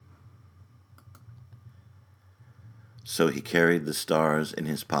So he carried the stars in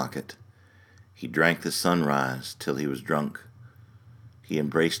his pocket. He drank the sunrise till he was drunk. He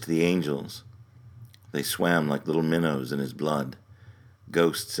embraced the angels. They swam like little minnows in his blood,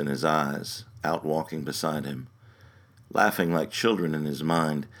 ghosts in his eyes, out walking beside him. Laughing like children in his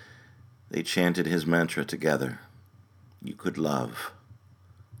mind, they chanted his mantra together. You could love.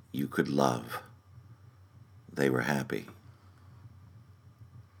 You could love. They were happy.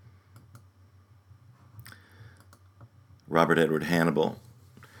 Robert Edward Hannibal,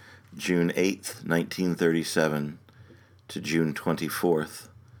 June 8th, 1937 to June 24th,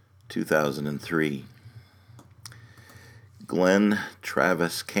 2003. Glenn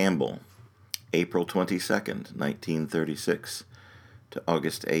Travis Campbell, April 22nd, 1936 to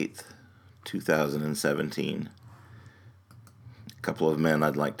August 8th, 2017. A couple of men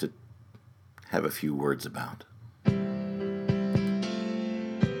I'd like to have a few words about.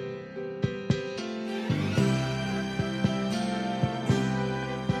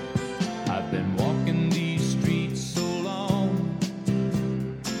 I've been walking these streets so long,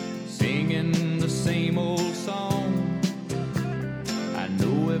 singing the same old song. I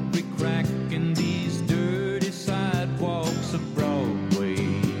know every crack in these dirty sidewalks of Broadway,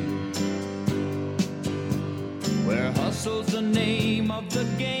 where hustle's the name of the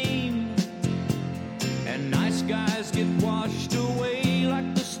game, and nice guys get washed away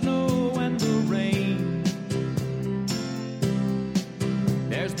like the snow and the rain.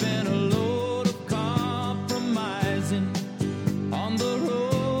 There's been a load of compromising on the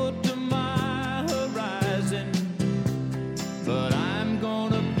road to my horizon, but I'm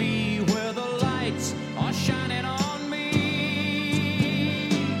gonna be where the lights are shining on me,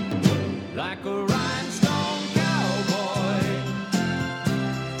 like a rhinestone cowboy,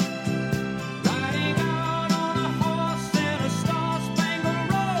 riding out on a horse in a star-spangled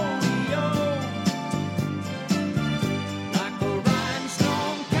rodeo, like a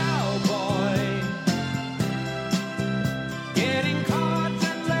rhinestone cowboy, getting cards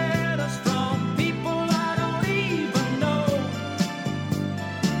and letters from people I don't even know,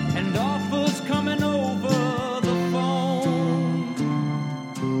 and offers coming over the phone.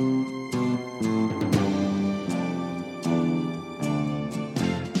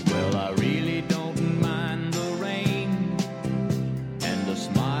 Well, I really don't mind the rain, and a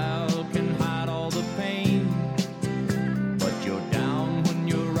smile can hide all the pain, but you're down when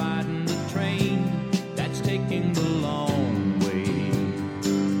you're riding the train that's taking the long way.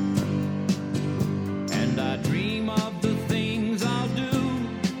 And I dream of the things I'll do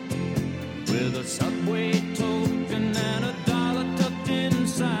with a subway token and a dollar tucked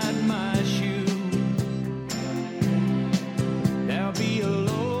inside my shoe. There'll be a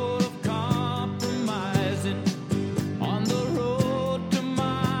load of compromising on the road to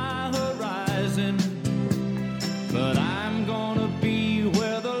my horizon, but I'm gonna be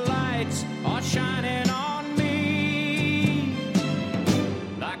where the lights are shining on me,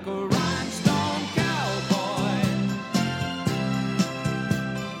 like a rhinestone cowboy,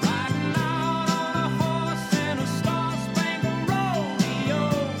 riding out on a horse in a star-spangled rodeo,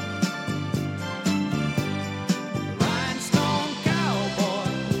 rhinestone cowboy,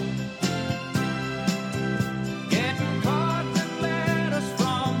 getting cards and letters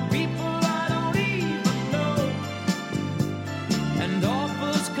from people I don't even know, and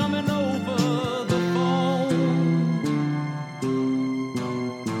offers coming over the phone.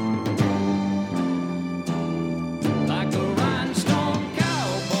 Like a rhinestone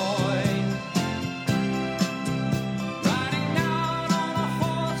cowboy, riding out on a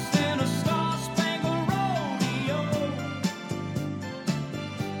horse in a star-spangled rodeo,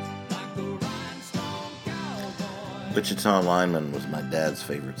 like a rhinestone cowboy. Wichita Lineman was my dad's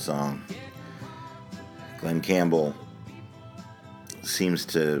favorite song. Glenn Campbell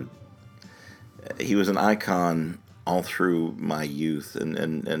he was an icon all through my youth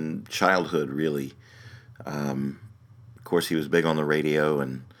and childhood, really. Of course, he was big on the radio,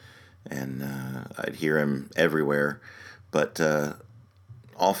 and I'd hear him everywhere, but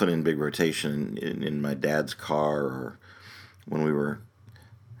often in big rotation in my dad's car, or when we were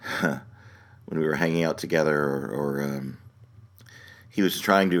hanging out together, or he was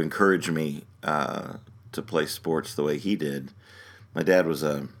trying to encourage me to play sports the way he did. My dad was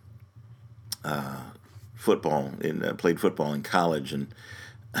a played football in college, and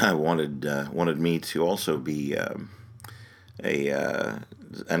wanted me to also be an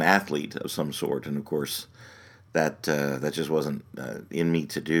athlete of some sort, and of course that just wasn't in me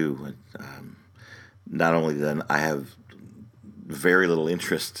to do. Not only then, I have very little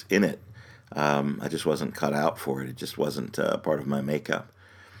interest in it. I just wasn't cut out for it. It just wasn't part of my makeup.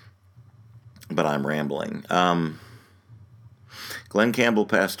 But I'm rambling. Glenn Campbell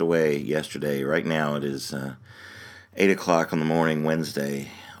passed away yesterday. Right now it is 8 o'clock in the morning, Wednesday,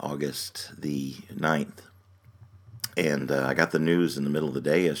 August the 9th. And I got the news in the middle of the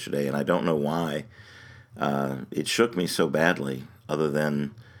day yesterday, and I don't know why it shook me so badly, other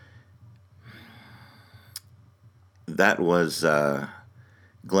than that was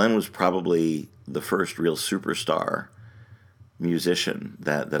Glenn was probably the first real superstar musician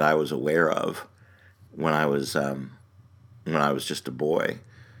that I was aware of when I was just a boy,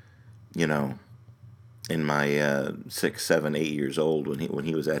 you know, in my 6, 7, 8 years old when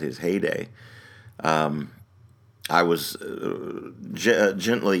he was at his heyday. I was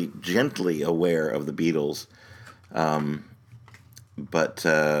gently aware of the Beatles, but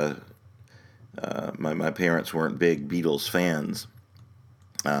my parents weren't big Beatles fans,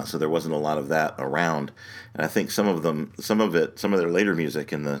 so there wasn't a lot of that around. And I think some of their later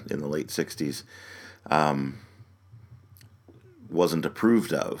music in the late '60s wasn't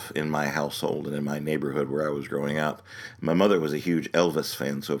approved of in my household and in my neighborhood where I was growing up. My mother was a huge Elvis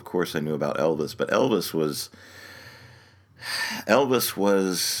fan, so of course I knew about Elvis. But Elvis was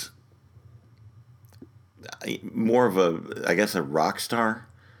more of a rock star,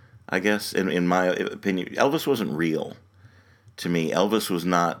 I guess, in my opinion. Elvis wasn't real to me. Elvis was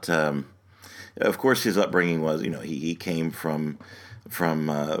not. Of course, his upbringing was, he came from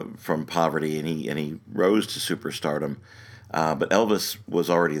poverty, and he rose to superstardom. But Elvis was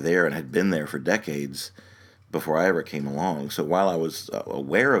already there and had been there for decades before I ever came along. So while I was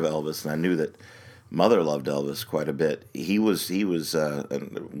aware of Elvis, and I knew that Mother loved Elvis quite a bit, he was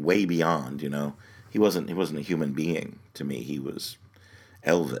way beyond. He wasn't a human being to me. He was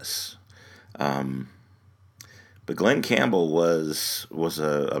Elvis. But Glenn Campbell was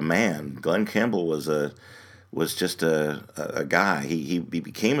a man. Glenn Campbell was just a guy. He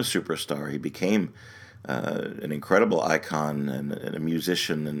became a superstar. He became an incredible icon and a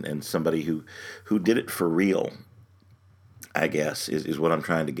musician and somebody who did it for real, I guess, is what I'm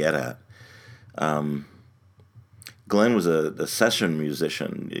trying to get at. Glenn was a session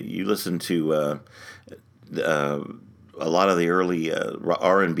musician. You listen to a lot of the early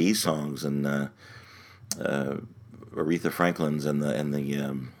R&B songs and Aretha Franklin's and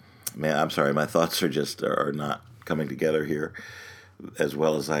the man. I'm sorry, my thoughts are not coming together here as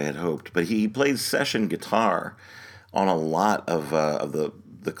well as I had hoped. But he played session guitar on a lot of the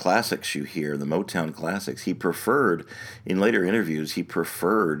classics you hear, the Motown classics. He preferred, in later interviews,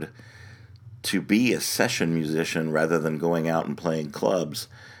 to be a session musician rather than going out and playing clubs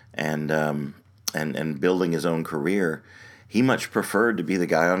and building his own career. He much preferred to be the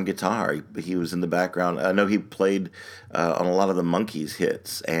guy on guitar. He was in the background. I know he played on a lot of the Monkees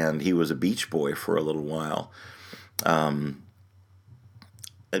hits, and he was a Beach Boy for a little while. And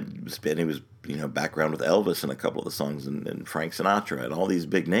he was, background with Elvis in a couple of the songs, and Frank Sinatra and all these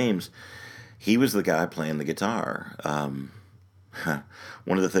big names. He was the guy playing the guitar.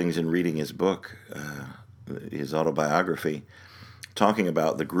 One of the things in reading his book, his autobiography, talking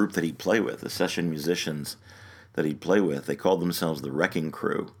about the group that he'd play with, the session musicians that he'd play with, they called themselves the Wrecking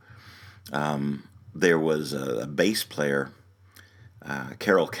Crew. There was a bass player,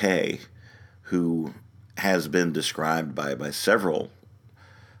 Carol Kaye, who has been described by several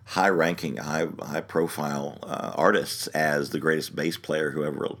high-ranking, high-profile artists as the greatest bass player who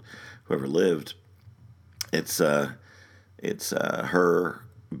ever lived. It's her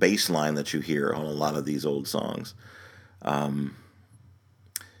bass line that you hear on a lot of these old songs.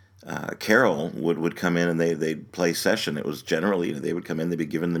 Carol would come in and they'd play session. It was generally, they would come in, they'd be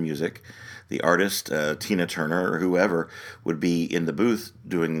given the music. The artist, Tina Turner or whoever, would be in the booth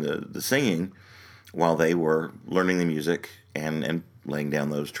doing the singing while they were learning the music and laying down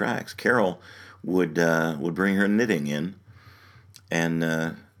those tracks. Carol would bring her knitting in and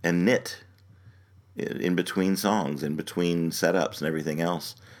knit in between songs, in between setups and everything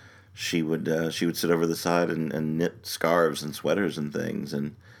else. She would sit over the side and knit scarves and sweaters and things.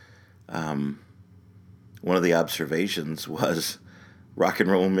 And one of the observations was rock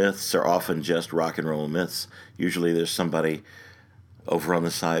and roll myths are often just rock and roll myths. Usually there's somebody over on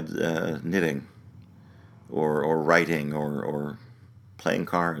the side knitting or writing or playing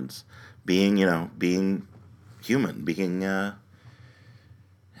cards, being human,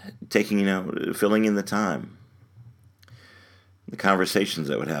 filling in the time. The conversations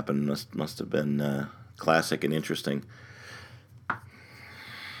that would happen must have been classic and interesting.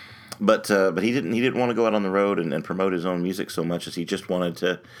 But he didn't want to go out on the road and promote his own music so much as he just wanted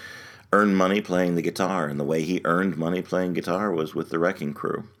to earn money playing the guitar, and the way he earned money playing guitar was with the Wrecking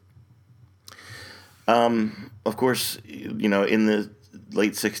Crew. Of course, in the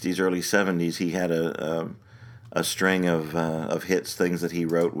late '60s, early '70s, he had a string of hits, things that he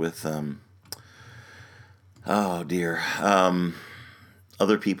wrote with oh dear,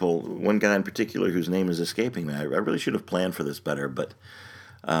 other people. One guy in particular whose name is escaping me. I really should have planned for this better, but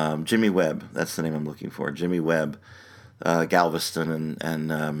Jimmy Webb. That's the name I'm looking for. Jimmy Webb, Galveston,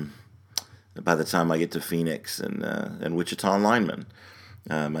 and by the time I get to Phoenix and Wichita Lineman,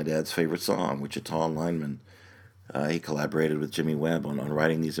 my dad's favorite song, Wichita Lineman. He collaborated with Jimmy Webb on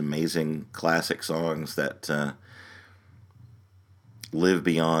writing these amazing classic songs that live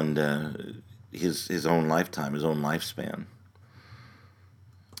beyond his own lifetime, his own lifespan.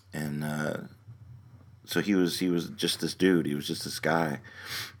 And so he was just this dude. He was just this guy.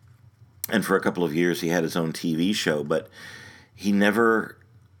 And for a couple of years, he had his own TV show, but he never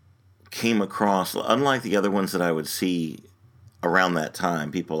came across, unlike the other ones that I would see around that time,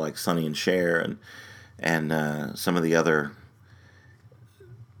 people like Sonny and Cher and some of the other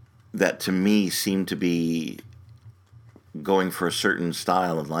that to me seemed to be going for a certain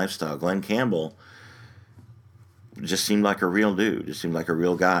style and lifestyle. Glenn Campbell just seemed like a real dude, just seemed like a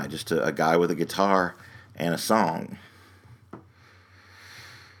real guy, just a guy with a guitar and a song.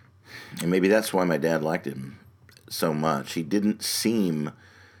 And maybe that's why my dad liked him so much. He didn't seem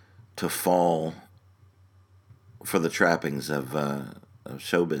to fall for the trappings of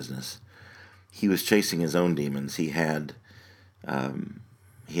show business. He was chasing his own demons. He had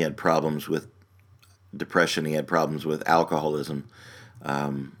problems with depression. He had problems with alcoholism,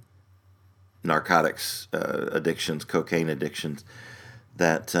 narcotics addictions, cocaine addictions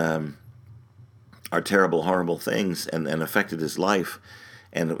that are terrible, horrible things, and affected his life,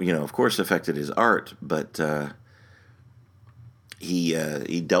 and of course, affected his art. But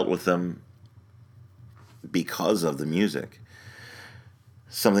he dealt with them because of the music.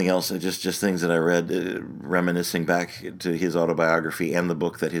 Something else, just things that I read, reminiscing back to his autobiography and the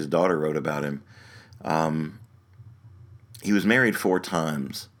book that his daughter wrote about him. He was married 4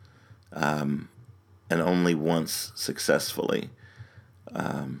 times, and only once successfully.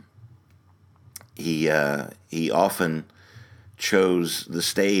 He often chose the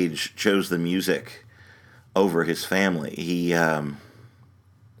stage, chose the music over his family. He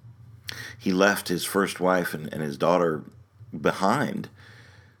left his first wife and his daughter behind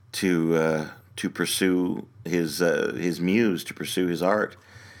to pursue his muse, to pursue his art.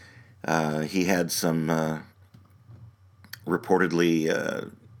 He had some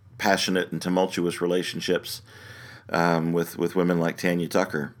reportedly passionate and tumultuous relationships with women like Tanya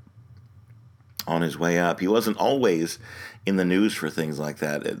Tucker on his way up. He wasn't always in the news for things like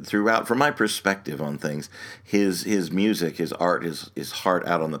that. Throughout, from my perspective on things, his music, his art, his heart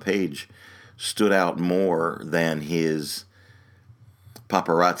out on the page stood out more than his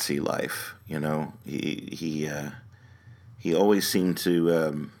paparazzi life. He always seemed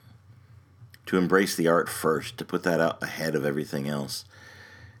to embrace the art first, to put that out ahead of everything else.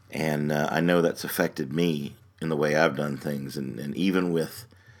 And I know that's affected me in the way I've done things, and even with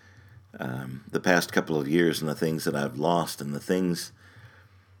the past couple of years and the things that I've lost and the things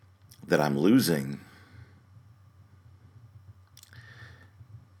that I'm losing,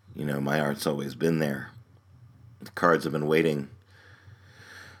 my art's always been there. The cards have been waiting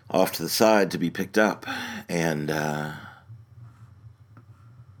off to the side to be picked up, and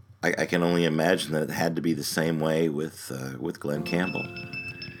I can only imagine that it had to be the same way with Glenn Campbell.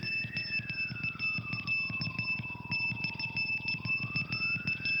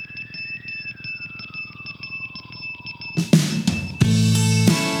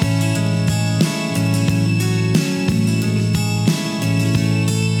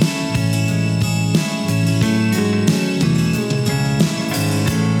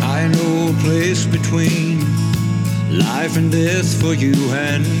 Between life and death for you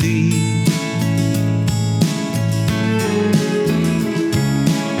and me.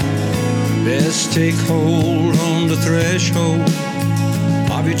 Best take hold on the threshold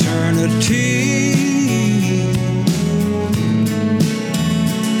of eternity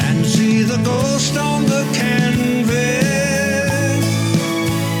and see the ghost on the canvas.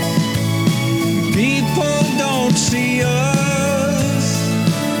 People don't see us.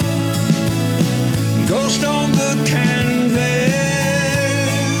 Ghost on the canvas.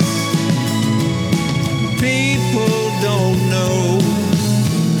 People don't know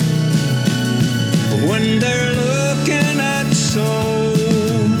when they're looking at soul.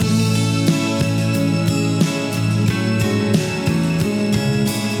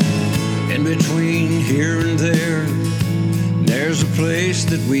 In between here and there, there's a place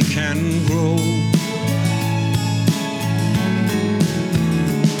that we can grow.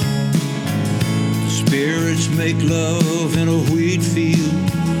 Spirits make love in a wheat field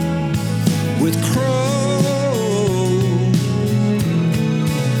with crows.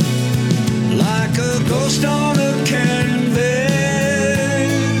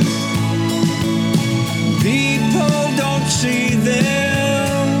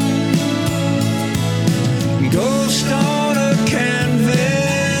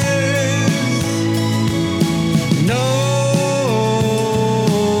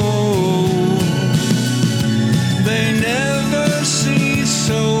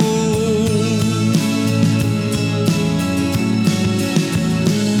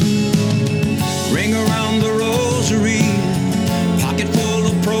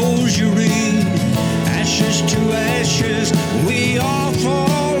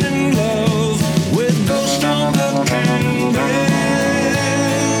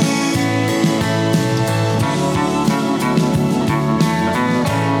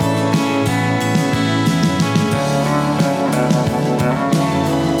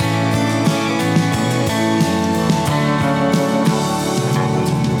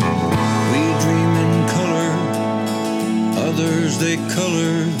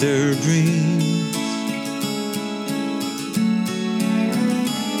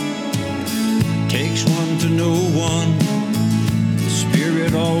 Takes one to know one. The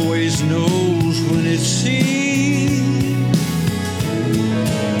spirit always knows when it's seen.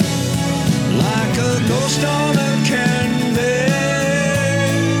 Like a ghost on a canvas,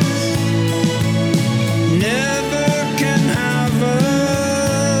 never can have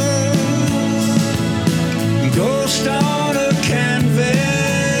us. Ghost on a canvas,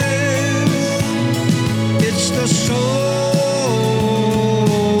 it's the soul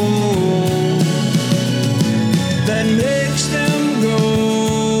that makes them go.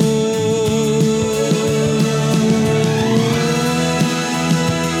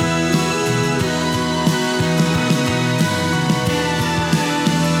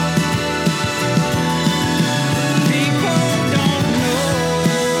 People don't know.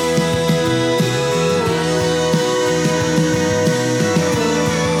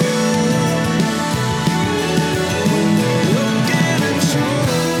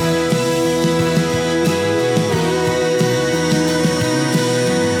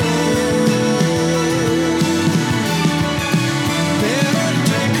 When they're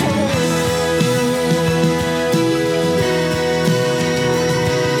looking at better take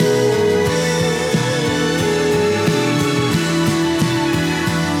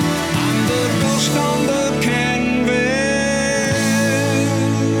I'm the ghost on the canvas.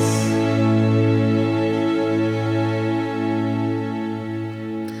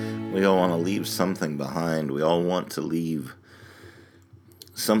 We all want to leave something behind. We all want to leave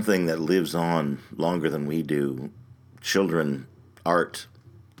something that lives on longer than we do. Children, art,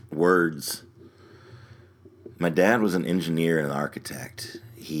 words. My dad was an engineer and an architect.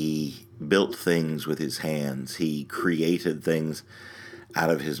 He built things with his hands. He created things out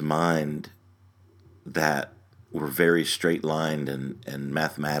of his mind that were very straight-lined and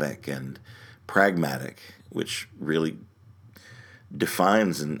mathematic and pragmatic, which really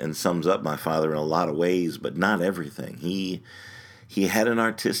defines and sums up my father in a lot of ways, but not everything. He had an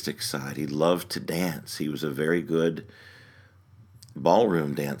artistic side. He loved to dance. He was a very good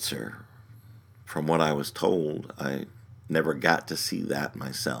ballroom dancer. From what I was told, I never got to see that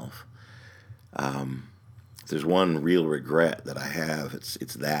myself. If there's one real regret that I have, it's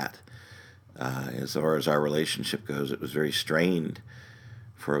that. As far as our relationship goes, it was very strained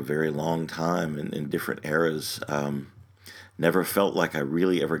for a very long time in different eras. Never felt like I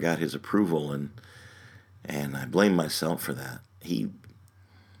really ever got his approval, and I blame myself for that. He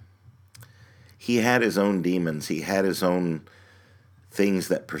had his own demons. He had his own things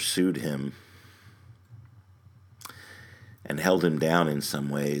that pursued him and held him down in some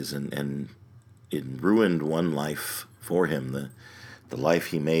ways, and it ruined one life for him, the life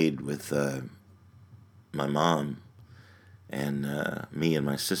he made with my mom and me and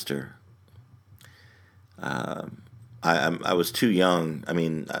my sister. I was too young. I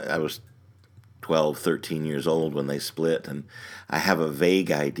mean, I was 12, 13 years old when they split, and I have a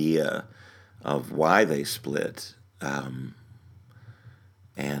vague idea of why they split. And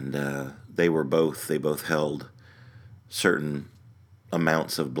they both held certain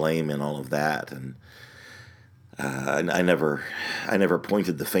amounts of blame in all of that, and I never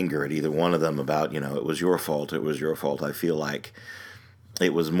pointed the finger at either one of them about, it was your fault. I feel like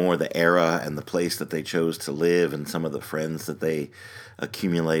it was more the era and the place that they chose to live and some of the friends that they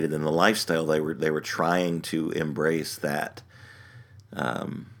accumulated and the lifestyle they were trying to embrace that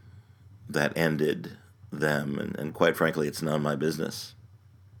that ended them, and quite frankly, it's none of my business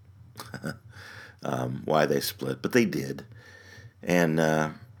why they split, but they did. And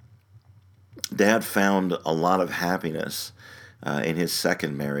Dad found a lot of happiness in his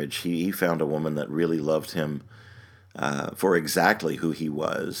second marriage. He found a woman that really loved him for exactly who he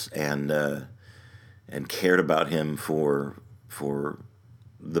was, and cared about him for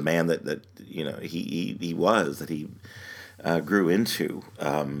the man that he was, that he grew into.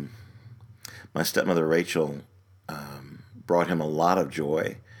 My stepmother Rachel brought him a lot of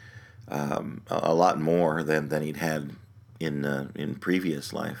joy, a lot more than he'd had in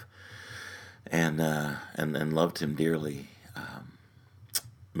previous life, and loved him dearly.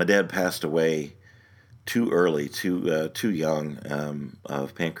 My dad passed away too early, too young,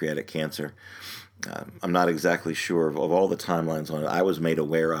 of pancreatic cancer. I'm not exactly sure of all the timelines on it. I was made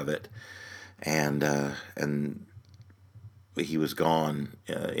aware of it, and he was gone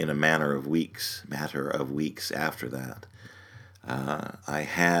in a matter of weeks after that.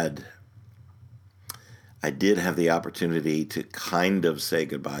 I did have the opportunity to kind of say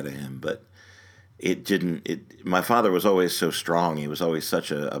goodbye to him, but my father was always so strong. He was always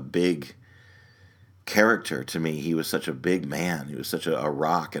such a big character to me. He was such a big man. He was such a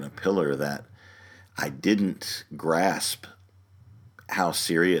rock and a pillar that I didn't grasp how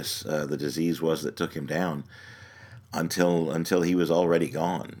serious the disease was that took him down until he was already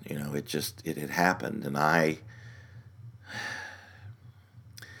gone. It had happened, and I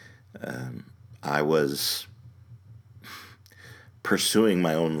was pursuing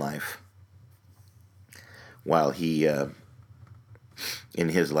my own life while he, in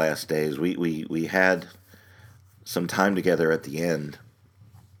his last days, we had some time together at the end,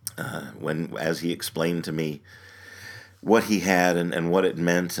 as he explained to me what he had and what it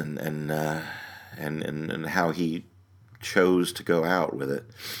meant, and how he chose to go out with it.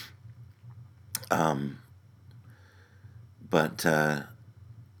 But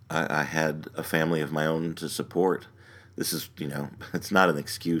I had a family of my own to support. This is, it's not an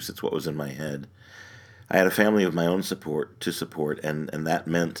excuse. It's what was in my head. I had a family of my own to support, and that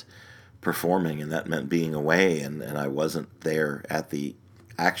meant performing, and that meant being away, and I wasn't there at the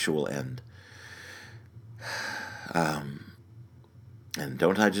actual end. And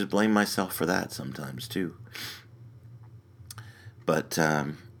don't I just blame myself for that sometimes too? But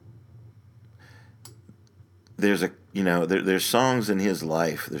there's there's songs in his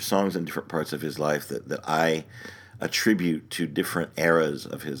life. There's songs in different parts of his life that I attribute to different eras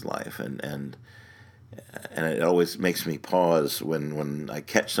of his life, and it always makes me pause when I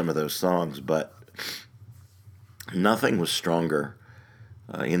catch some of those songs. But nothing was stronger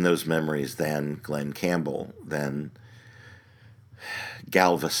in those memories than Glen Campbell, than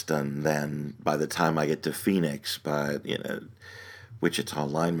Galveston, than By the Time I Get to Phoenix, by Wichita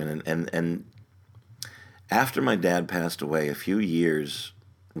Lineman, and after my dad passed away, a few years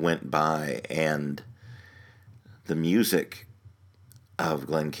went by, and the music of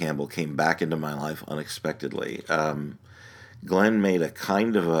Glen Campbell came back into my life unexpectedly. Glen made a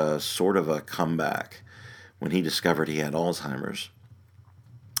kind of a sort of a comeback when he discovered he had Alzheimer's.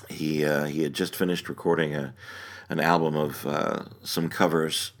 He had just finished recording an album of some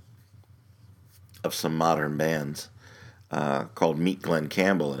covers of some modern bands called Meet Glen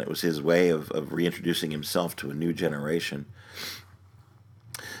Campbell, and it was his way of reintroducing himself to a new generation.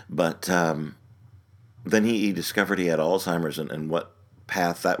 But then he discovered he had Alzheimer's and what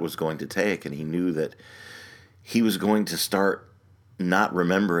path that was going to take, and he knew that he was going to start not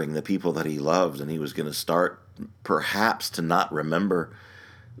remembering the people that he loved, and he was going to start perhaps to not remember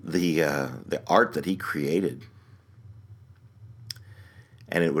the art that he created.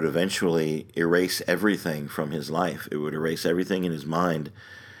 And it would eventually erase everything from his life. It would erase everything in his mind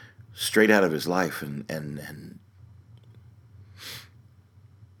straight out of his life. And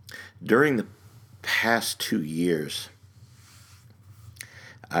during the past 2 years,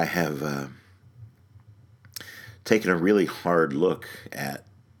 I have taken a really hard look at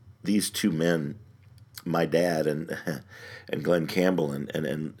these two men, my dad and Glen Campbell,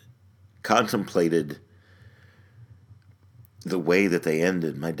 and contemplated the way that they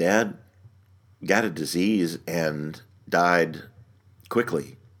ended. My dad got a disease and died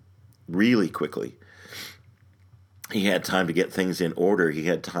quickly, really quickly. He had time to get things in order. He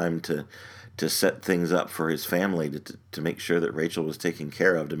had time to set things up for his family, to make sure that Rachel was taken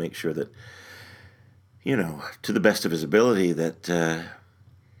care of, to make sure that, to the best of his ability, that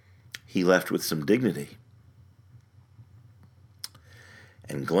he left with some dignity.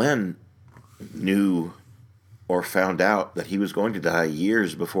 And Glen knew or found out that he was going to die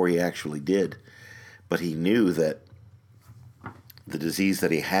years before he actually did. But he knew that the disease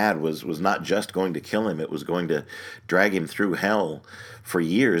that he had was not just going to kill him, it was going to drag him through hell for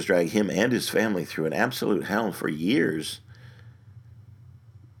years, drag him and his family through an absolute hell for years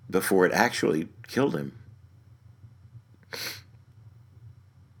before it actually killed him.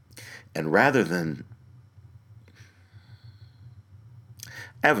 And rather than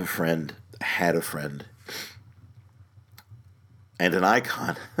had a friend, and an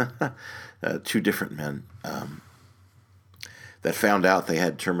icon, two different men that found out they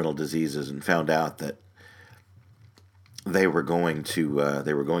had terminal diseases and found out that they were going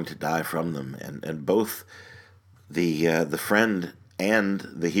to die from them, and both the friend and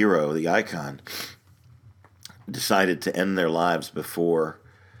the hero, the icon, decided to end their lives before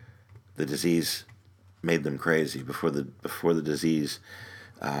the disease made them crazy, before the disease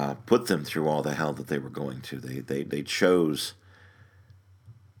put them through all the hell that they were going to. They chose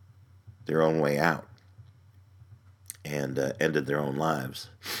their own way out and ended their own lives.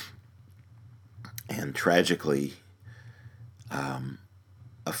 And tragically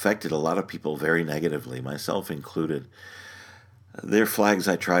affected a lot of people very negatively, myself included. They're flags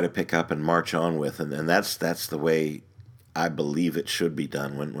I try to pick up and march on with, and that's the way I believe it should be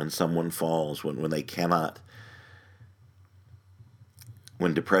done. When someone falls, when they cannot,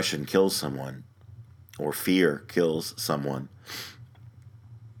 when depression kills someone or fear kills someone,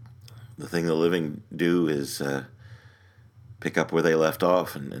 the thing the living do is pick up where they left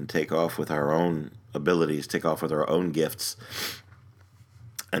off and take off with our own abilities, take off with our own gifts,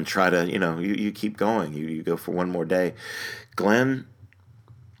 and try to, you keep going. You go for one more day. Glenn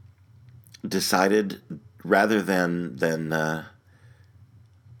decided, rather than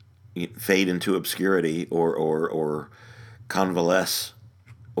fade into obscurity or convalesce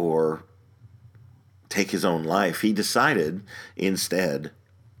or take his own life, he decided instead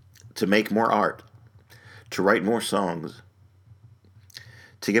to make more art, to write more songs,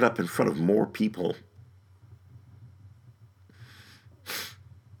 to get up in front of more people.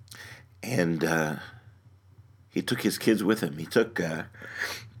 And he took his kids with him. He took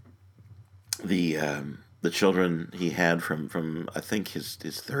the children he had from I think his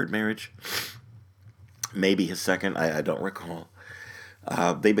third marriage, maybe his second, I don't recall.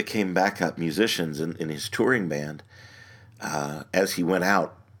 They became backup musicians in his touring band as he went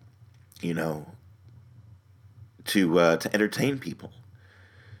out, to entertain people,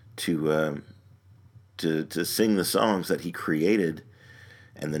 to sing the songs that he created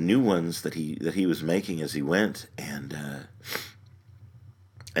and the new ones that he was making as he went, and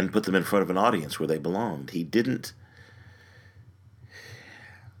put them in front of an audience where they belonged. He didn't.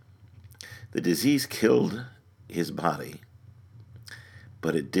 The disease killed his body,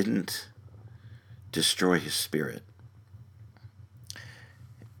 but it didn't destroy his spirit.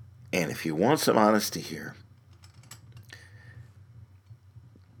 And if you want some honesty here,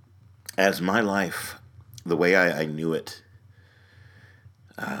 as my life, the way I knew it,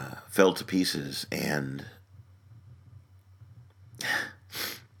 fell to pieces, and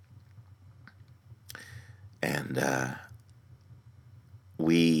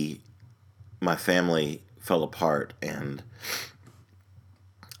my family fell apart, and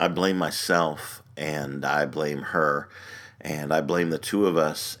I blame myself, and I blame her, and I blame the two of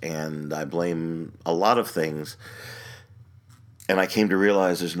us, and I blame a lot of things. And I came to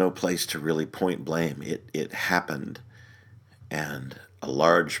realize there's no place to really point blame. It happened, and a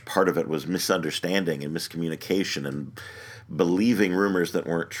large part of it was misunderstanding and miscommunication and believing rumors that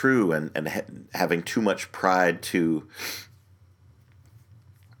weren't true, and having too much pride to,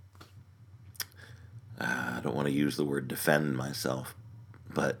 I don't want to use the word defend myself,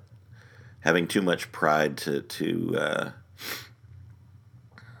 but having too much pride to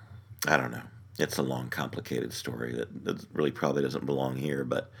I don't know. It's a long, complicated story that really probably doesn't belong here,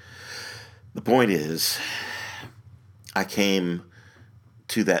 but the point is, I came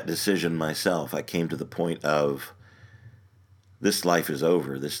to that decision myself. I came to the point of, this life is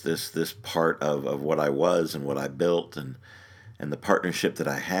over. This part of what I was and what I built and the partnership that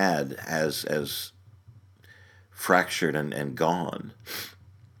I had as fractured and gone.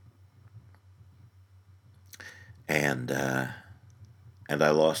 And I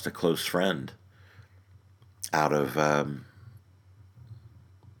lost a close friend out of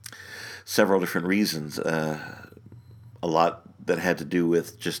several different reasons. A lot that had to do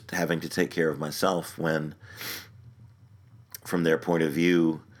with just having to take care of myself when, from their point of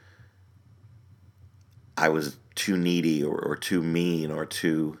view, I was too needy or too mean or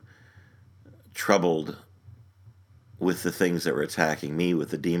too troubled with the things that were attacking me, with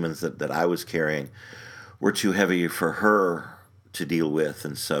the demons that I was carrying, were too heavy for her to deal with.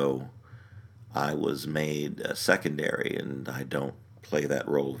 And so I was made secondary, and I don't play that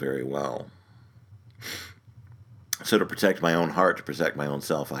role very well. So to protect my own heart, to protect my own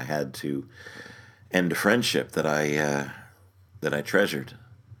self, I had to end a friendship that I treasured.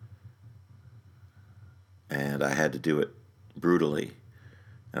 And I had to do it brutally,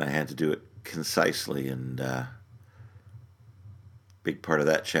 and I had to do it concisely, and big part of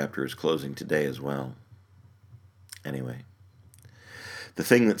that chapter is closing today as well. Anyway, the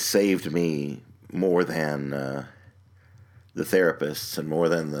thing that saved me more than the therapists and more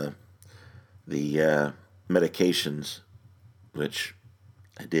than the medications, which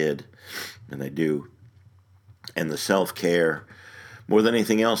I did and I do, and the self-care, more than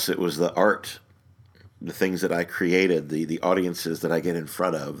anything else, it was the art, the things that I created, the audiences that I get in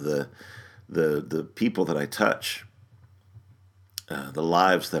front of, the people that I touch, the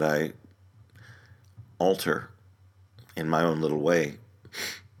lives that I alter in my own little way.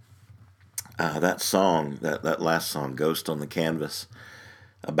 That song, that last song, Ghost on the Canvas,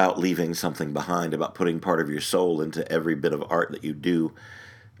 about leaving something behind, about putting part of your soul into every bit of art that you do,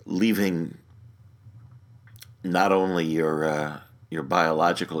 leaving not only your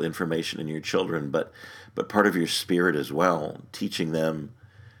biological information in your children, but part of your spirit as well, teaching them,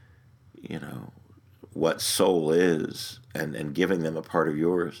 what soul is, and giving them a part of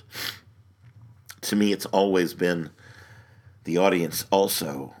yours. To me, it's always been the audience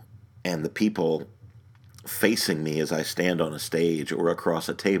also and the people facing me as I stand on a stage or across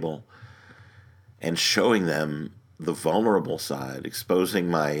a table, and showing them the vulnerable side, exposing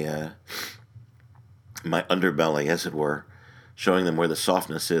my my underbelly, as it were, showing them where the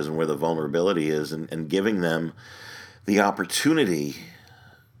softness is and where the vulnerability is, and giving them the opportunity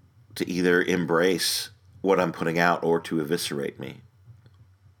to either embrace what I'm putting out or to eviscerate me.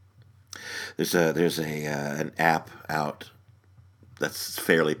 There's an app out that's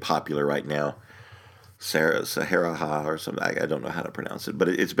fairly popular right now, Saharaha or something. I don't know how to pronounce it, but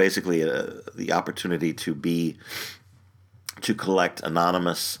it's basically the opportunity to collect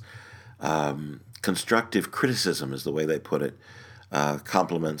anonymous constructive criticism, is the way they put it,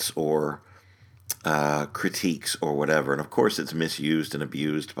 compliments or critiques or whatever. And of course, it's misused and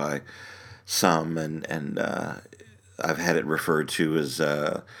abused by some, and I've had it referred to as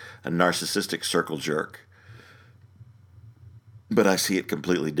a narcissistic circle jerk. But I see it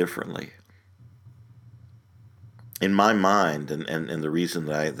completely differently. In my mind, and the reason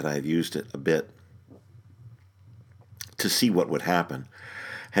that I've used it a bit to see what would happen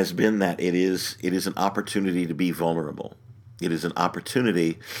has been that it is an opportunity to be vulnerable. It is an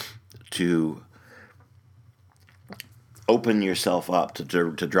opportunity to open yourself up, to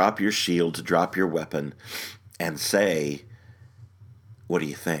drop your shield, to drop your weapon, and say, what do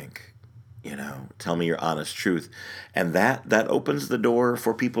you think? Tell me your honest truth. And that opens the door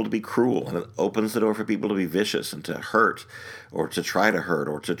for people to be cruel, and it opens the door for people to be vicious and to hurt, or to try to hurt,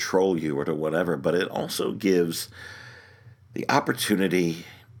 or to troll you, or to whatever. But it also gives the opportunity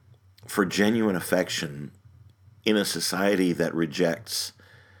for genuine affection in a society that rejects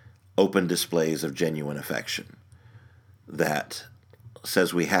open displays of genuine affection, that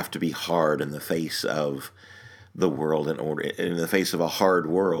says we have to be hard in the face of the world, in the face of a hard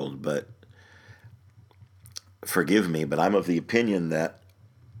world. But forgive me, but I'm of the opinion that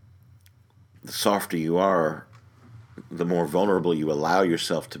the softer you are, the more vulnerable you allow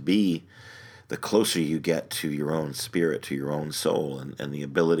yourself to be, the closer you get to your own spirit, to your own soul, and the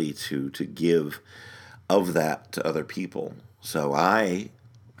ability to give of that to other people. So I,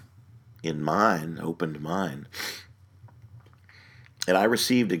 in mine, opened mine, and I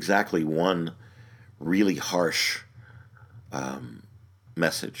received exactly one really harsh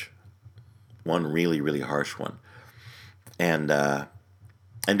message, one really, really harsh one, and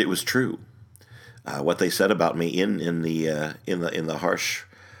it was true. What they said about me in the harsh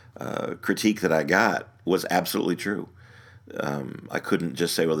critique that I got was absolutely true. I couldn't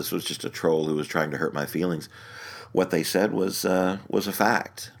just say, well, this was just a troll who was trying to hurt my feelings. What they said was a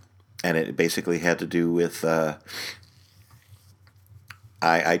fact, and it basically had to do with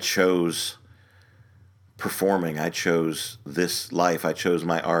I chose performing. I chose this life. I chose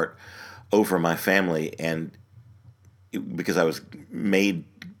my art over my family, and because I was made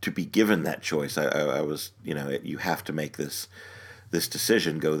to be given that choice, I was, you have to make this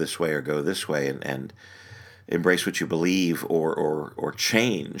decision, go this way or go this way, and embrace what you believe or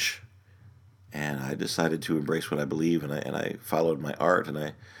change. And I decided to embrace what I believe, and I followed my art,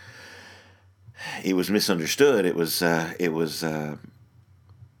 and it was misunderstood. It was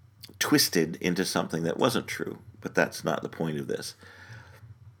twisted into something that wasn't true. But that's not the point of this.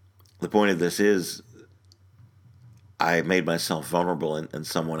 The point of this is I made myself vulnerable, and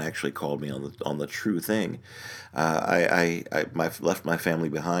someone actually called me on the true thing. I left my family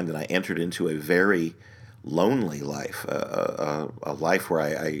behind, and I entered into a very lonely life, a life where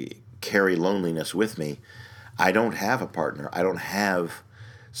I carry loneliness with me. I don't have a partner. I don't have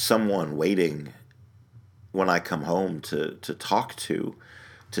someone waiting when I come home to talk to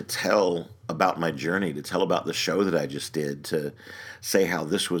tell about my journey, to tell about the show that I just did, to say how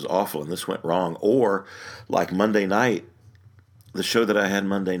this was awful and this went wrong. Or like Monday night, the show that I had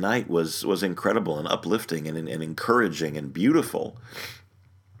Monday night was incredible and uplifting and encouraging and beautiful.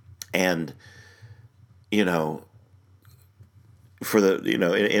 And, for the,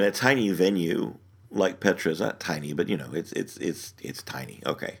 in a tiny venue like Petra's, not tiny, but it's tiny.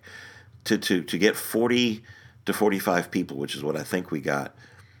 Okay. To get 40 to 45 people, which is what I think we got,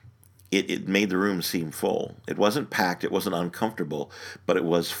 it made the room seem full. It wasn't packed, it wasn't uncomfortable, but it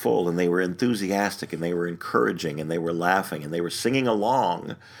was full, and they were enthusiastic, and they were encouraging, and they were laughing, and they were singing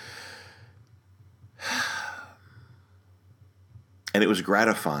along. And it was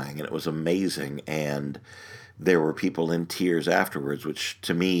gratifying, and it was amazing, and there were people in tears afterwards, which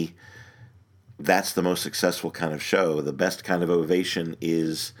to me, that's the most successful kind of show. The best kind of ovation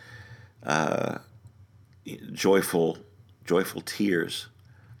is joyful tears,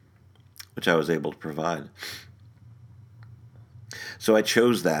 which I was able to provide. So I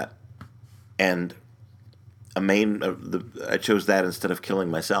chose that, and I chose that instead of killing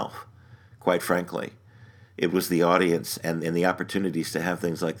myself. quite frankly. It was the audience and the opportunities to have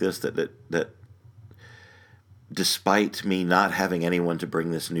things like this that despite me not having anyone to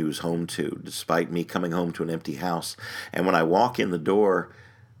bring this news home to, despite me coming home to an empty house, and when I walk in the door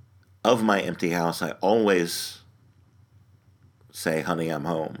of my empty house, I always say, honey, I'm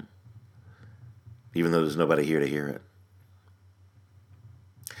home, even though there's nobody here to hear it.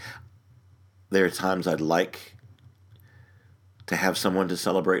 There are times I'd like to have someone to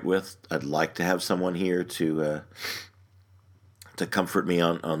celebrate with. I'd like to have someone here to comfort me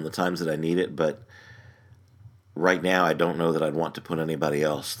on the times that I need it, but right now I don't know that I'd want to put anybody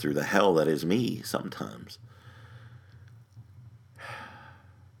else through the hell that is me sometimes.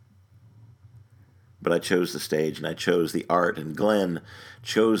 But I chose the stage, and I chose the art, and Glenn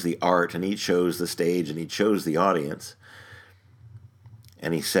chose the art, and he chose the stage, and he chose the audience.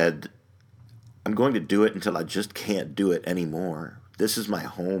 And he said, I'm going to do it until I just can't do it anymore. This is my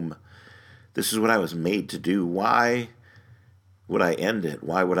home. This is what I was made to do. Why would I end it?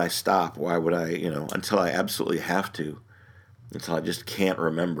 Why would I stop? Why would I, until I absolutely have to, until I just can't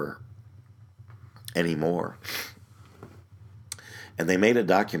remember anymore. And they made a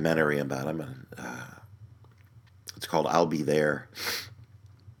documentary about him. It's called I'll Be There.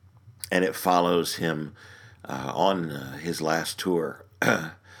 And it follows him on his last tour.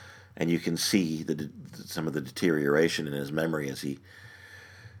 And you can see some of the deterioration in his memory as he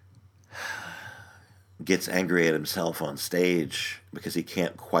gets angry at himself on stage because he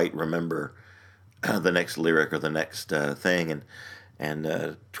can't quite remember the next lyric or the next thing.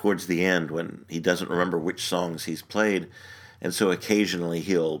 And towards the end, when he doesn't remember which songs he's played, and so occasionally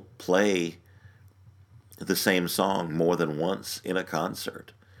he'll play the same song more than once in a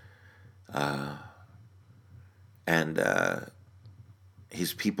concert.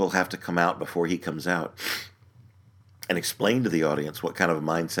 His people have to come out before he comes out and explain to the audience what kind of a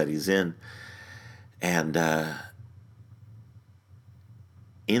mindset he's in. And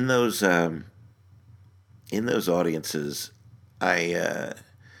in those audiences, I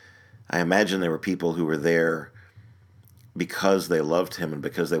imagine there were people who were there because they loved him and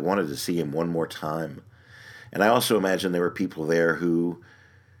because they wanted to see him one more time. And I also imagine there were people there who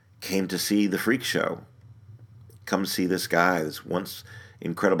came to see the freak show. Come see this guy, this once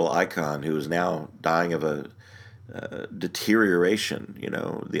incredible icon who is now dying of a deterioration,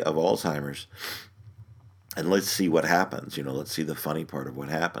 of Alzheimer's. And let's see what happens. Let's see the funny part of what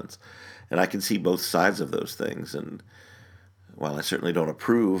happens. And I can see both sides of those things. And while I certainly don't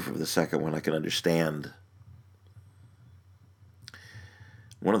approve of the second one, I can understand.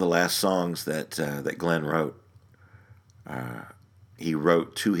 One of the last songs that Glenn wrote, he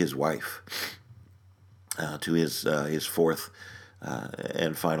wrote to his wife, to his fourth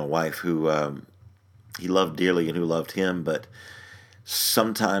and final wife, who he loved dearly and who loved him, but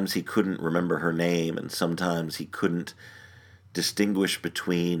sometimes he couldn't remember her name, and sometimes he couldn't distinguish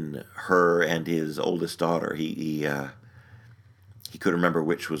between her and his oldest daughter. He couldn't remember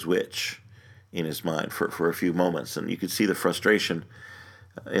which was which in his mind for a few moments, and you could see the frustration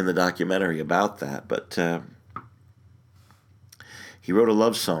in the documentary about that. But he wrote a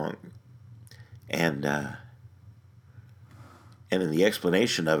love song, and in the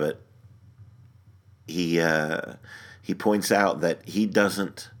explanation of it, he points out that he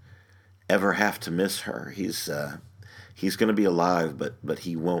doesn't ever have to miss her. He's going to be alive, but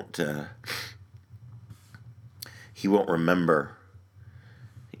he won't remember,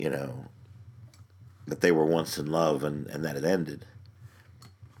 that they were once in love and that it ended.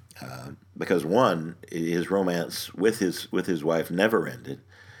 Because one, his romance with his wife never ended,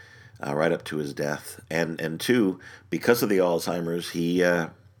 right up to his death, and two, because of the Alzheimer's,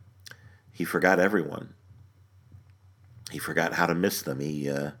 he forgot everyone. He forgot how to miss them. He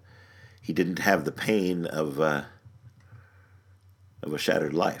didn't have the pain of a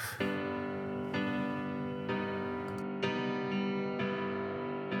shattered life.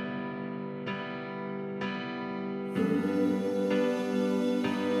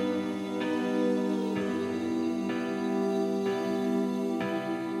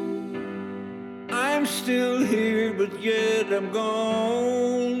 I'm still here, but yet I'm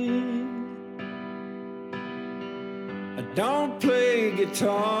gone. I don't play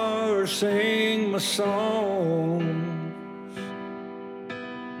guitar or sing my songs.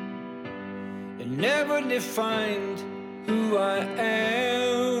 It never defined who I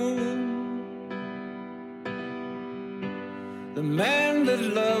am. The man that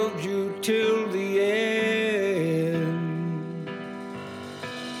loved you till the end.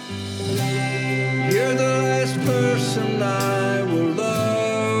 You're the last person I will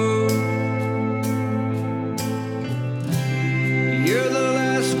love. You're the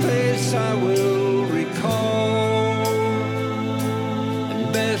last place I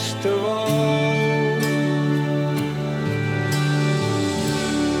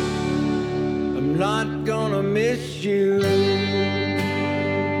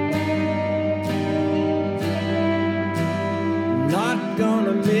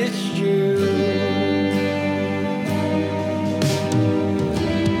miss you.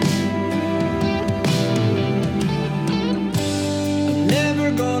 I'm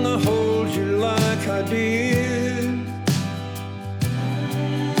never gonna hold you like I did.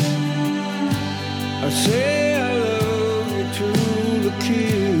 I say I love you to the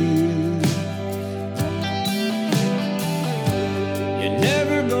kids. You're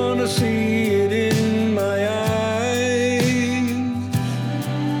never gonna see it in my eyes.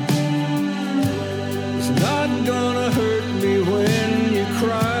 It's not gonna hurt me when you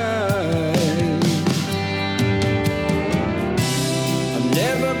cry. I'm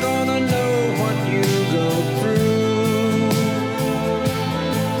never gonna know what you go through.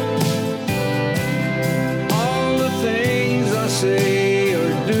 All the things I say or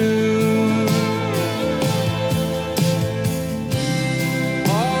do.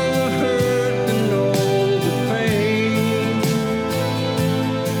 All the hurt and all the pain.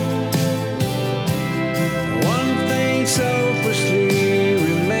 One thing selfishly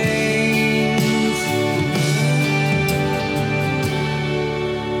remains.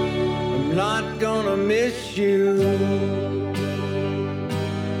 I'm not gonna miss you.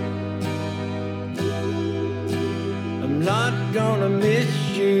 I'm not gonna miss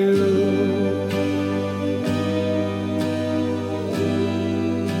you.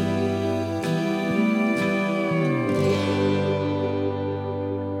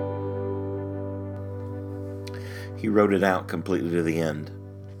 He wrote it out completely to the end.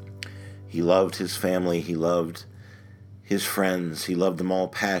 He loved his family. He loved his friends. He loved them all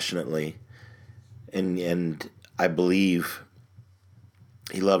passionately. And I believe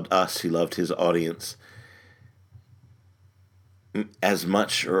he loved us. He loved his audience as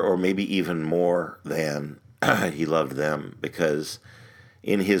much or maybe even more than he loved them, because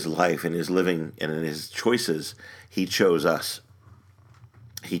in his life, in his living, and in his choices, he chose us.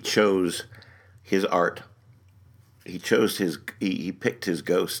 He chose his art. He chose he picked his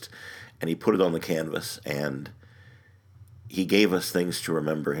ghost and he put it on the canvas, and he gave us things to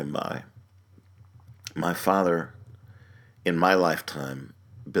remember him by. My father, in my lifetime,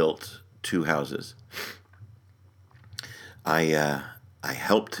 built 2 houses. I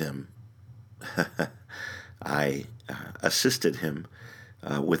helped him. I assisted him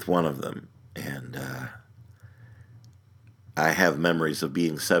with one of them, and I have memories of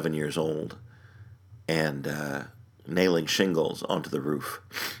being 7 years old and nailing shingles onto the roof.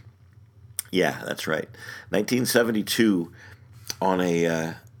 Yeah, that's right. 1972, on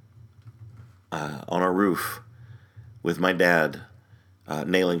a roof with my dad,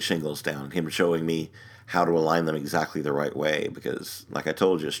 nailing shingles down, him showing me how to align them exactly the right way, because, like I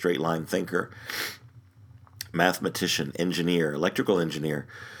told you, a straight line thinker, mathematician, engineer, electrical engineer,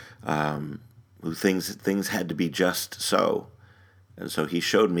 who things had to be just so. And so he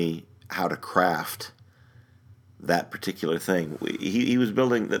showed me how to craft that particular thing. He was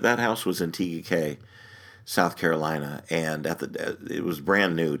building, that house was in TGK, South Carolina, and it was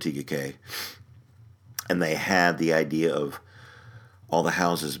brand new, TGK, and they had the idea of all the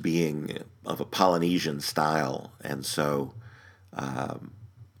houses being of a Polynesian style, and so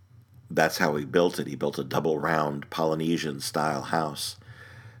that's how he built it. He built a double round Polynesian style house.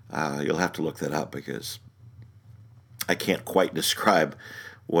 You'll have to look that up, because I can't quite describe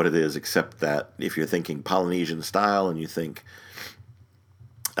what it is, except that if you're thinking Polynesian style and you think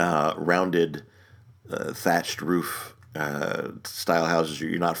rounded thatched roof style houses,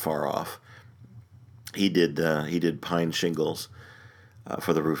 you're not far off. He did pine shingles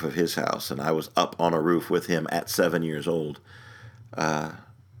for the roof of his house, and I was up on a roof with him at 7 years old,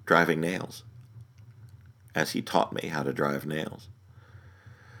 driving nails, as he taught me how to drive nails.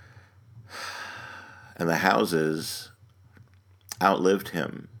 And the houses outlived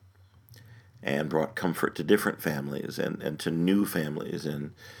him and brought comfort to different families and to new families,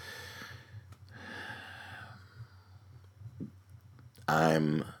 and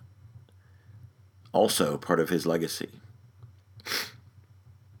I'm also part of his legacy.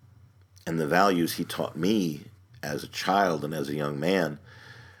 And the values he taught me as a child and as a young man,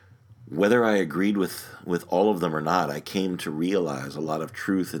 whether I agreed with all of them or not, I came to realize a lot of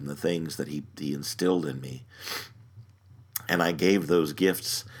truth in the things that he instilled in me. And I gave those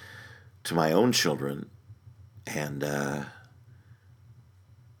gifts to my own children, and I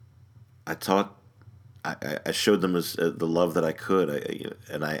showed them as the love that I could,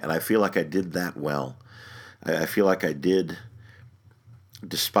 and I feel like I did that well. I feel like I did,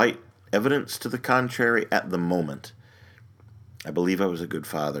 despite evidence to the contrary at the moment. I believe I was a good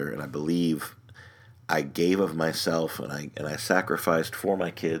father, and I believe I gave of myself, and I sacrificed for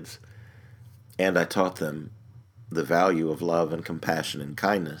my kids, and I taught them the value of love and compassion and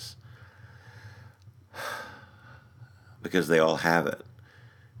kindness, because they all have it.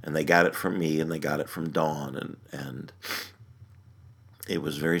 And they got it from me, and they got it from Dawn, and it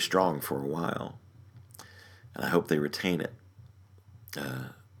was very strong for a while. And I hope they retain it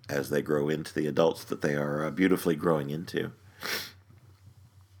as they grow into the adults that they are beautifully growing into.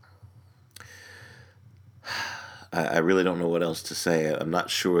 I really don't know what else to say. I'm not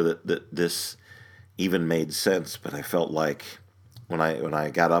sure that this even made sense, but I felt like when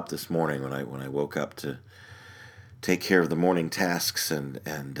I got up this morning, when I woke up to take care of the morning tasks and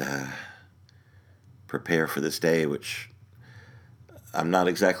prepare for this day, which I'm not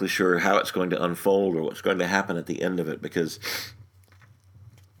exactly sure how it's going to unfold or what's going to happen at the end of it, because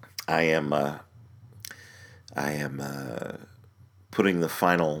I am putting the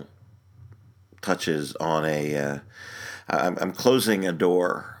final touches on I'm closing a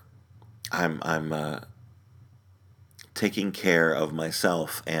door. I'm taking care of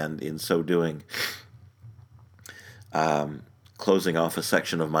myself, and in so doing, closing off a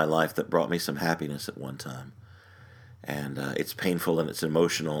section of my life that brought me some happiness at one time. And it's painful and it's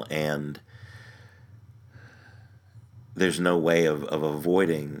emotional, and there's no way of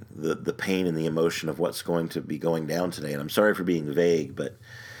avoiding the pain and the emotion of what's going to be going down today. And I'm sorry for being vague, but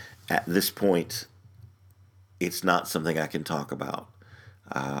at this point, it's not something I can talk about.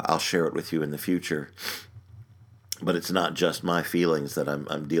 I'll share it with you in the future, but it's not just my feelings that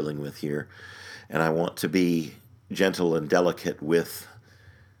I'm dealing with here. And I want to be gentle and delicate with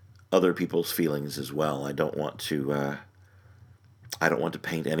other people's feelings as well. I don't want to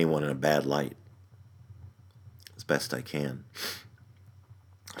paint anyone in a bad light as best I can.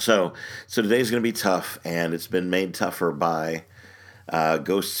 So today's going to be tough, and it's been made tougher by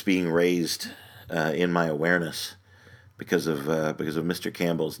ghosts being raised in my awareness because of Mr.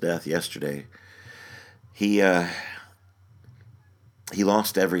 Campbell's death yesterday. He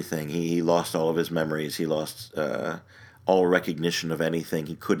lost everything. He lost all of his memories. He lost all recognition of anything.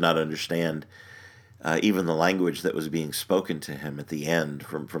 He could not understand even the language that was being spoken to him at the end,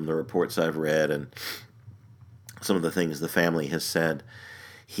 from the reports I've read and some of the things the family has said.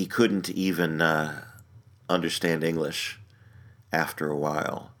 He couldn't even understand English after a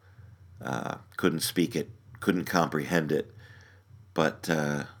while. Couldn't speak it, couldn't comprehend it, but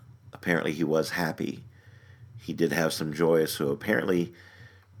apparently he was happy. He did have some joy, so apparently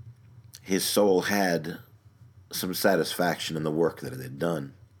his soul had some satisfaction in the work that it had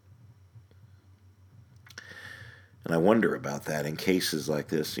done. And I wonder about that in cases like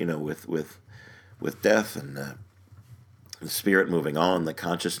this, with death and the spirit moving on, the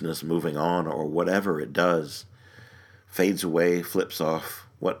consciousness moving on, or whatever it does, fades away, flips off,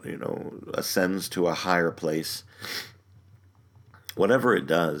 ascends to a higher place. Whatever it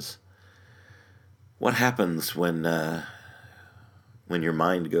does, what happens when your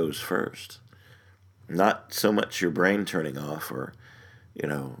mind goes first? Not so much your brain turning off or,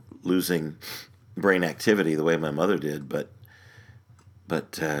 losing brain activity the way my mother did, but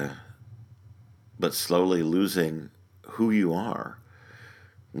slowly losing who you are.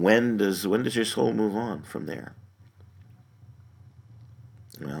 When does your soul move on from there?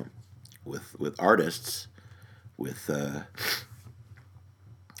 Well, with artists, with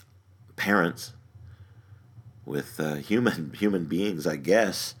parents, with human beings, I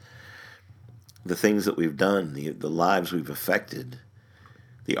guess, the things that we've done, the lives we've affected,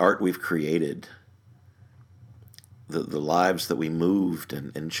 the art we've created, the lives that we moved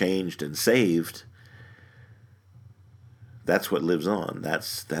and changed and saved, that's what lives on.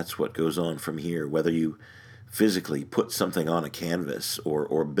 That's what goes on from here. Whether you physically put something on a canvas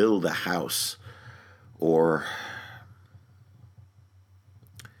or build a house or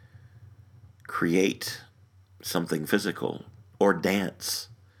create something physical or dance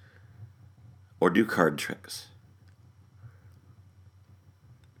or do card tricks.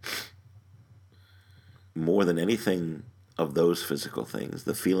 More than anything of those physical things,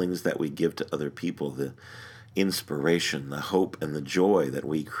 the feelings that we give to other people, the inspiration, the hope, and the joy that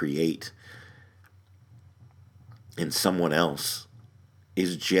we create in someone else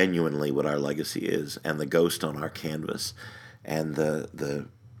is genuinely what our legacy is, and the ghost on our canvas, and the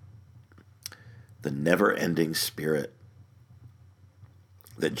never-ending spirit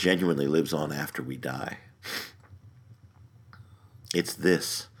that genuinely lives on after we die. It's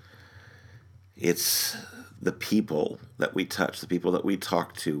this. It's the people that we touch, the people that we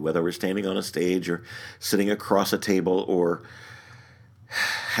talk to, whether we're standing on a stage or sitting across a table or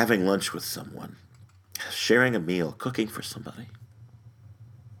having lunch with someone, sharing a meal, cooking for somebody.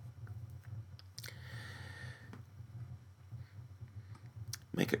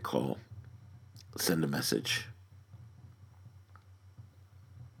 Make a call, send a message,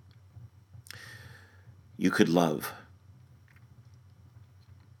 you could love.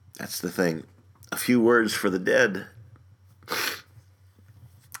 That's the thing. A few words for the dead.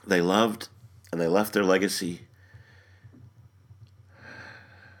 They loved, and they left their legacy,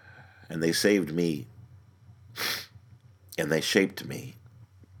 and they saved me, and they shaped me.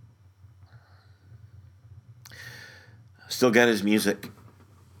 Still got his music,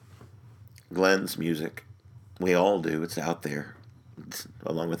 Glenn's music. We all do. It's out there,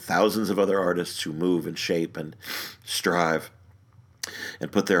 along with thousands of other artists who move and shape and strive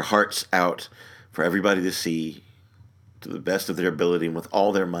and put their hearts out for everybody to see to the best of their ability and with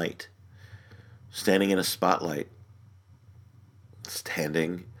all their might, standing in a spotlight,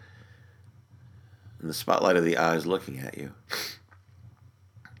 standing in the spotlight of the eyes looking at you,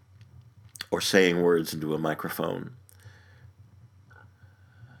 or saying words into a microphone,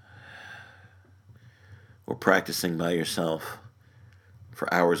 or practicing by yourself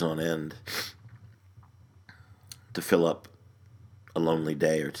for hours on end to fill up a lonely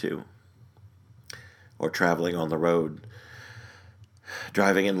day or two, or traveling on the road,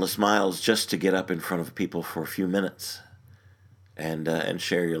 driving endless miles just to get up in front of people for a few minutes and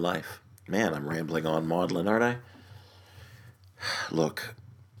share your life. Man, I'm rambling on, maudlin, aren't I? Look,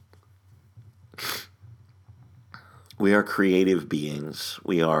 we are creative beings.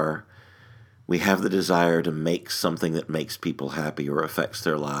 We have the desire to make something that makes people happy or affects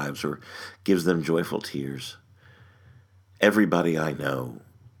their lives or gives them joyful tears. Everybody I know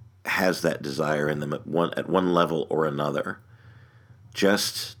has that desire in them at one level or another.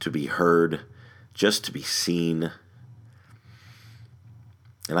 Just to be heard, just to be seen.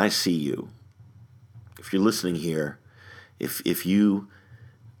 And I see you. If you're listening here, if you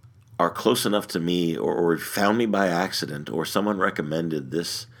are close enough to me or found me by accident or someone recommended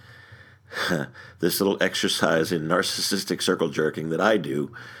this this little exercise in narcissistic circle jerking that I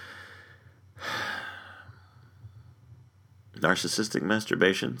do, narcissistic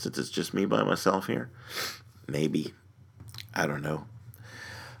masturbation, since it's just me by myself here, maybe, I don't know.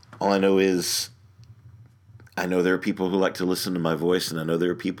 All I know is I know there are people who like to listen to my voice, and I know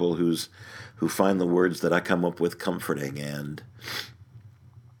there are people who find the words that I come up with comforting, and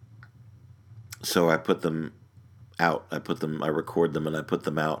so I put them out. I record them, and I put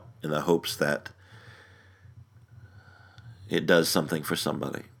them out in the hopes that it does something for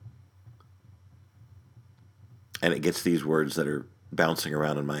somebody. And it gets these words that are bouncing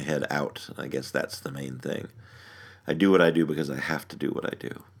around in my head out. I guess that's the main thing. I do what I do because I have to do what I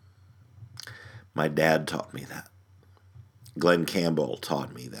do. My dad taught me that. Glenn Campbell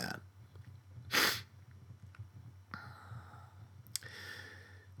taught me that.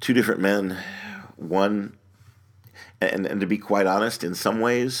 Two different men. One, and to be quite honest, in some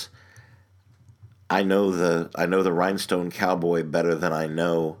ways, I know the rhinestone cowboy better than I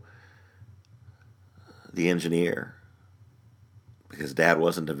know the engineer, because Dad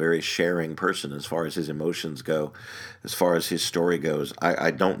wasn't a very sharing person as far as his emotions go, as far as his story goes.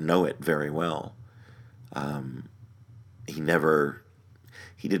 I don't know it very well.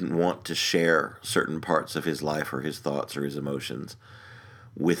 He didn't want to share certain parts of his life or his thoughts or his emotions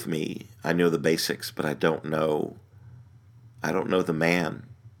with me. I know the basics, but I don't know the man.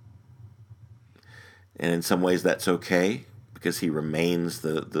 And in some ways that's okay, because he remains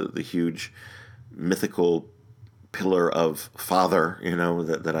the huge mythical pillar of father,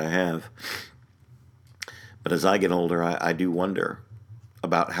 that I have. But as I get older, I do wonder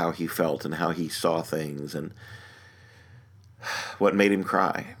about how he felt and how he saw things and what made him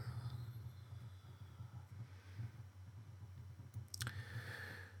cry.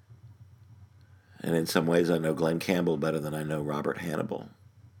 And in some ways, I know Glenn Campbell better than I know Robert Hannibal.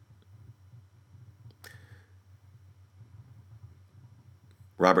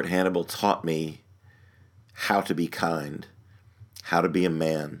 Robert Hannibal taught me how to be kind, how to be a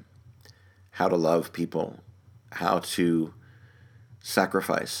man, how to love people, how to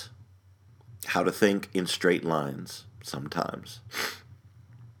sacrifice, how to think in straight lines sometimes.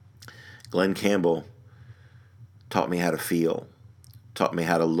 Glenn Campbell taught me how to feel, taught me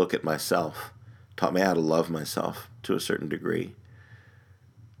how to look at myself, taught me how to love myself to a certain degree,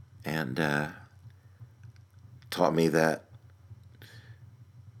 and taught me that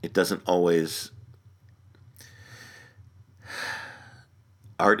it doesn't always...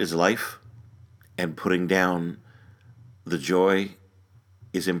 Art is life, and putting down the joy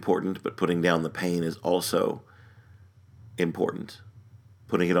is important, but putting down the pain is also important.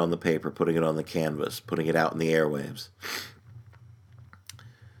 Putting it on the paper, putting it on the canvas, putting it out in the airwaves.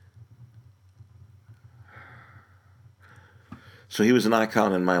 So he was an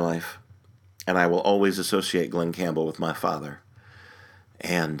icon in my life, and I will always associate Glenn Campbell with my father.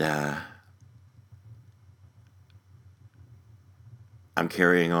 And I'm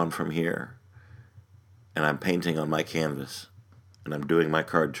carrying on from here, and I'm painting on my canvas, and I'm doing my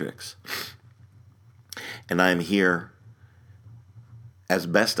card tricks. And I'm here as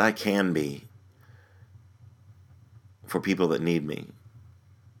best I can be for people that need me.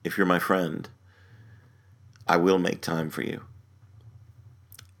 If you're my friend, I will make time for you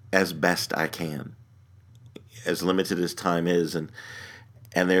as best I can, as limited as time is. And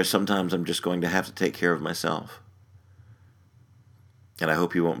there's sometimes I'm just going to have to take care of myself. And I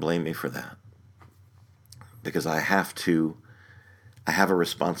hope you won't blame me for that, because I have a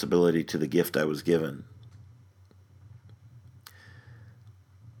responsibility to the gift I was given.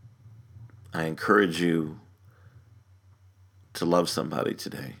 I encourage you to love somebody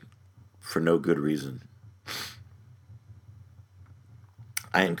today for no good reason.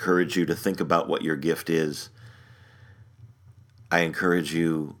 I encourage you to think about what your gift is. I encourage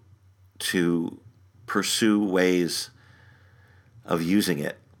you to pursue ways of using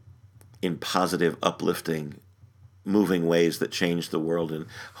it in positive, uplifting, moving ways that change the world. And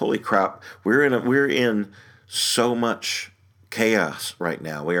holy crap, we're in so much chaos right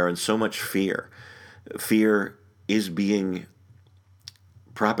now. We are in so much fear. Fear is being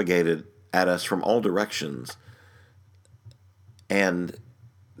propagated at us from all directions. And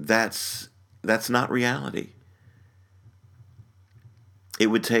that's not reality. It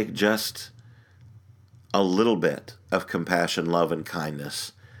would take just a little bit of compassion, love, and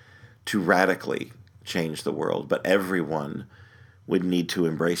kindness to radically change the world, but everyone would need to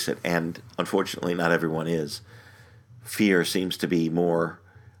embrace it, and unfortunately not everyone is. Fear seems to be more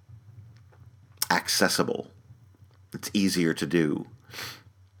accessible. It's easier to do.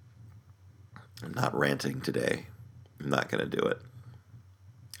 I'm not ranting today. I'm not going to do it.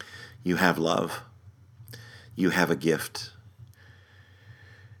 You have love. You have a gift.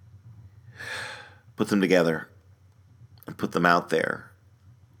 Put them together and put them out there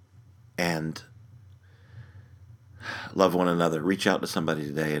and love one another. Reach out to somebody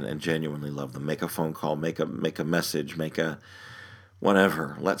today and genuinely love them. Make a phone call, make a message, make a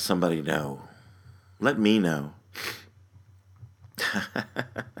whatever. Let somebody know. Let me know.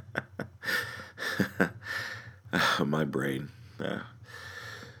 Oh, my brain.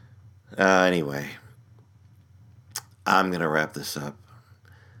 Anyway, I'm going to wrap this up.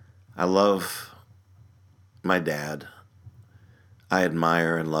 I love my dad. I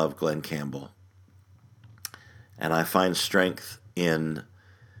admire and love Glen Campbell. And I find strength in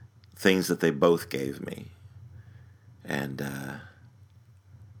things that they both gave me. And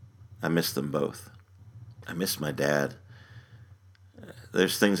I miss them both. I miss my dad.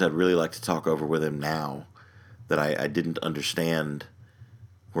 There's things I'd really like to talk over with him now that I didn't understand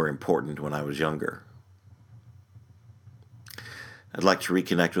were important when I was younger. I'd like to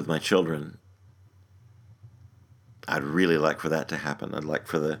reconnect with my children. I'd really like for that to happen. I'd like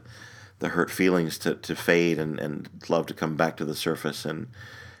for the hurt feelings to fade and love to come back to the surface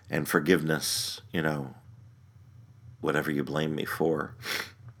and forgiveness, whatever you blame me for.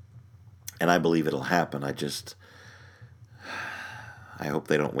 And I believe it'll happen. I hope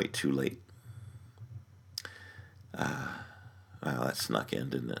they don't wait too late. Wow, that snuck in,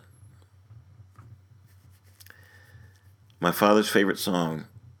 didn't it? My father's favorite song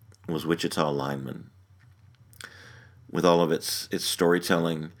was Wichita Lineman, with all of its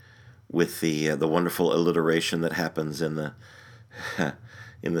storytelling, with the wonderful alliteration that happens in the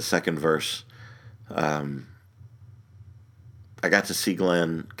in the second verse. I got to see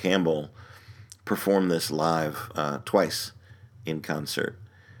Glen Campbell perform this live twice in concert,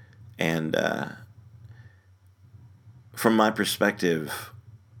 and from my perspective,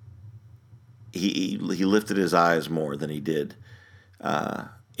 he lifted his eyes more than he did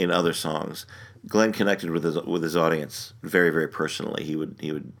in other songs. Glen connected with his audience very, very personally. He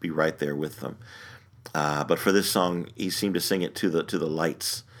would be right there with them. But for this song, he seemed to sing it to the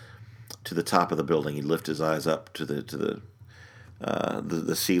lights, to the top of the building. He'd lift his eyes up to the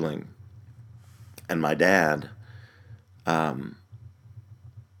ceiling. And my dad, the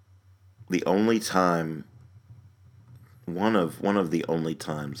only time, one of the only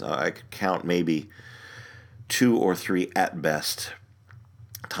times, I could count maybe 2 or 3 at best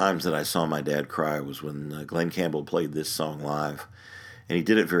times that I saw my dad cry was when Glen Campbell played this song live. And he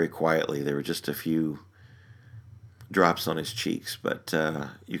did it very quietly. There were just a few drops on his cheeks, but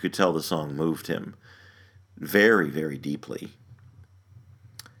you could tell the song moved him very, very deeply.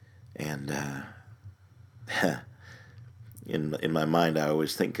 And in my mind, I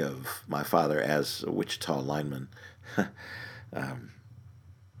always think of my father as a Wichita lineman,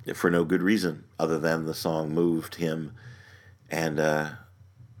 for no good reason other than the song moved him, and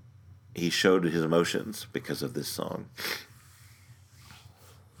he showed his emotions because of this song.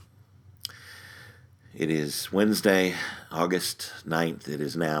 It is Wednesday, August 9th. It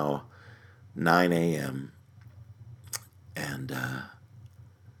is now 9 a.m. And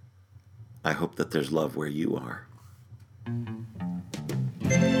I hope that there's love where you are.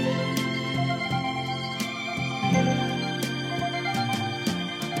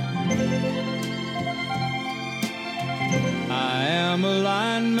 I am a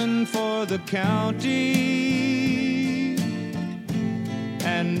lineman for the county,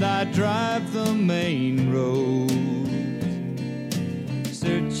 and I drive the main road,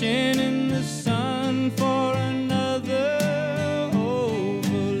 searching in the sun for another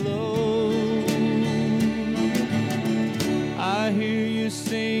overload. I hear you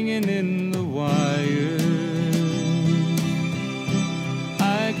singing in the wire,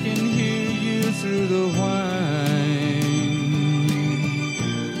 I can hear you through the whine,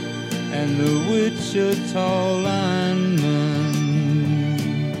 and the Wichita lineman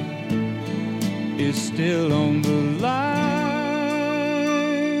is still on the line.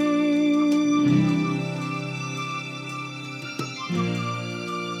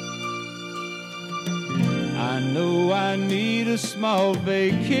 I know I need a small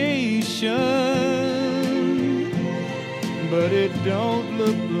vacation, but it don't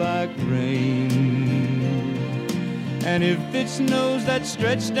look like rain. And if it snows, that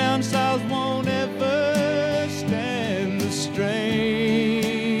stretch down south won't ever stand the strain.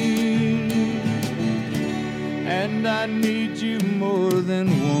 And I need you more than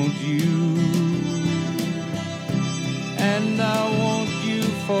want you, and I want you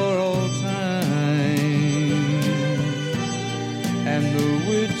for all time. And the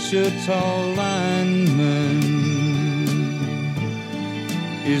Wichita lineman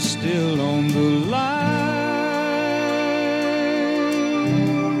is still on the line.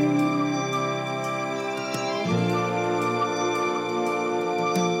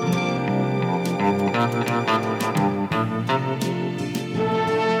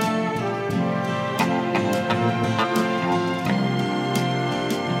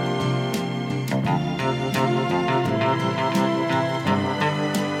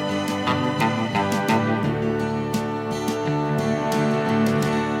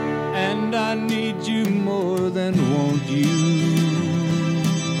 And I need you more than want you,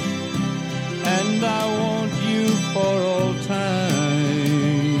 and I want you for all time.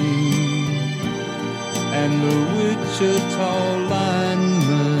 And the Wichita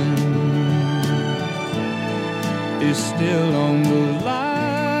lineman is still on the line.